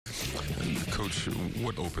Coach,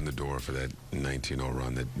 what opened the door for that 19-0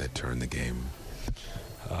 run that turned the game?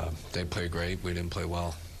 They played great. We didn't play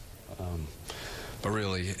well. But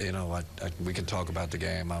really, we can talk about the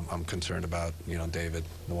game. I'm concerned about, David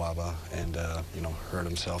Nwaba, and, hurt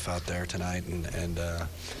himself out there tonight, and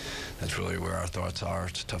that's really where our thoughts are.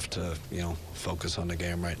 It's tough to, focus on the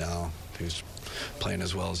game right now. He's playing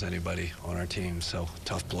as well as anybody on our team, so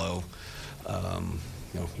tough blow.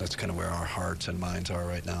 That's kind of where our hearts and minds are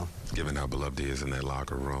right now. Given how beloved he is in that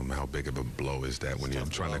locker room, how big of a blow is that when you're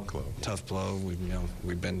trying to close? Tough blow.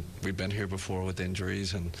 We've been here before with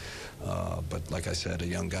injuries, and but like I said, a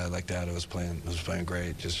young guy like that who was playing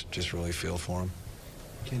great. Just really feel for him.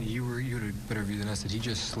 Kenny, you had a better view than us. Did he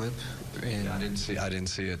just slip? I didn't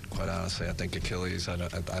see it, quite honestly. I think Achilles. I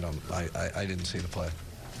didn't see the play.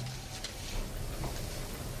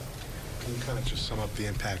 Can you kind of just sum up the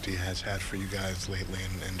impact he has had for you guys lately,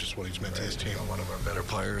 and just what he's meant to his team? One of our better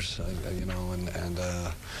players,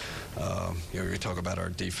 you talk about our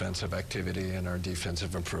defensive activity and our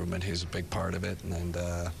defensive improvement. He's a big part of it, and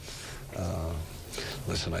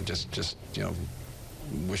listen, I just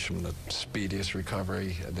wish him the speediest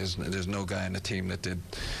recovery. There's no guy in the team that did,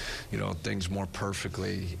 things more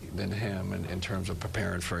perfectly than him in terms of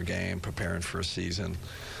preparing for a game, preparing for a season.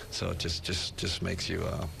 So it just makes you,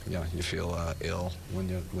 you feel ill when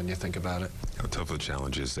you think about it. How tough a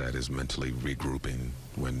challenge is that? Is mentally regrouping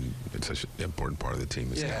when it's such an important part of the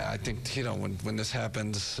team? Yeah, I think when this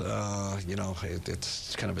happens,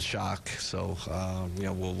 it's kind of a shock. So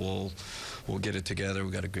we'll get it together.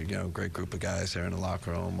 We got a good, great group of guys there in the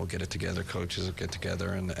locker room. We'll get it together. Coaches will get together,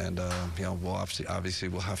 and we'll obviously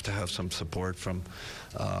we'll have to have some support from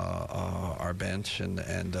our bench and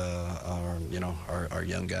our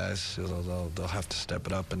young guys. They'll have to step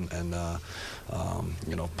it up and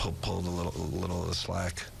pull a little of the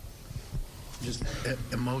slack. Just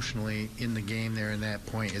emotionally in the game there in that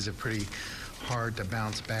point, is it pretty hard to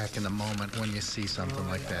bounce back in the moment when you see something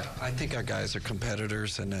like that? I think our guys are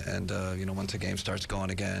competitors, and once the game starts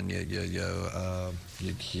going again,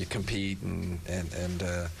 you compete,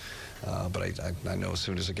 but I know as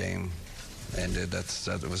soon as the game ended,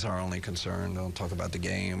 that was our only concern. Don't talk about the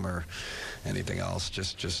game or anything else.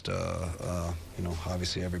 Just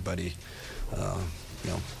obviously everybody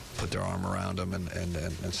put their arm around him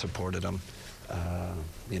and supported him.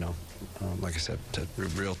 Like I said, a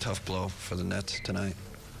real tough blow for the Nets tonight.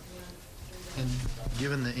 And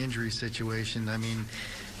given the injury situation, I mean,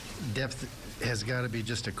 depth has got to be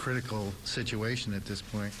just a critical situation at this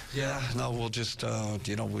point. Yeah, no, we'll just,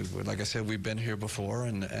 like I said, we've been here before,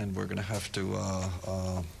 and we're going to have to,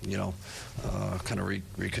 kind of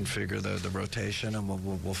reconfigure the rotation, and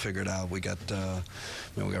we'll figure it out. We got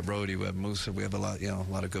Rhodey, we have Musa, we have a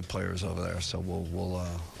lot of good players over there. So we'll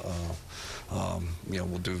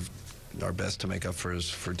do our best to make up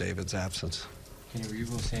for David's absence. Were you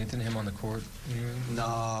able to say anything to him on the court?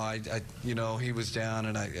 No, he was down,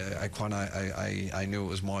 and I knew it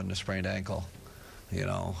was more than a sprained ankle,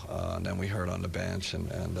 and then we heard on the bench,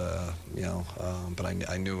 but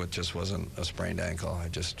I knew it just wasn't a sprained ankle. I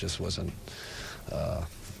just wasn't, I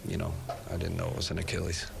didn't know it was an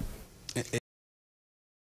Achilles.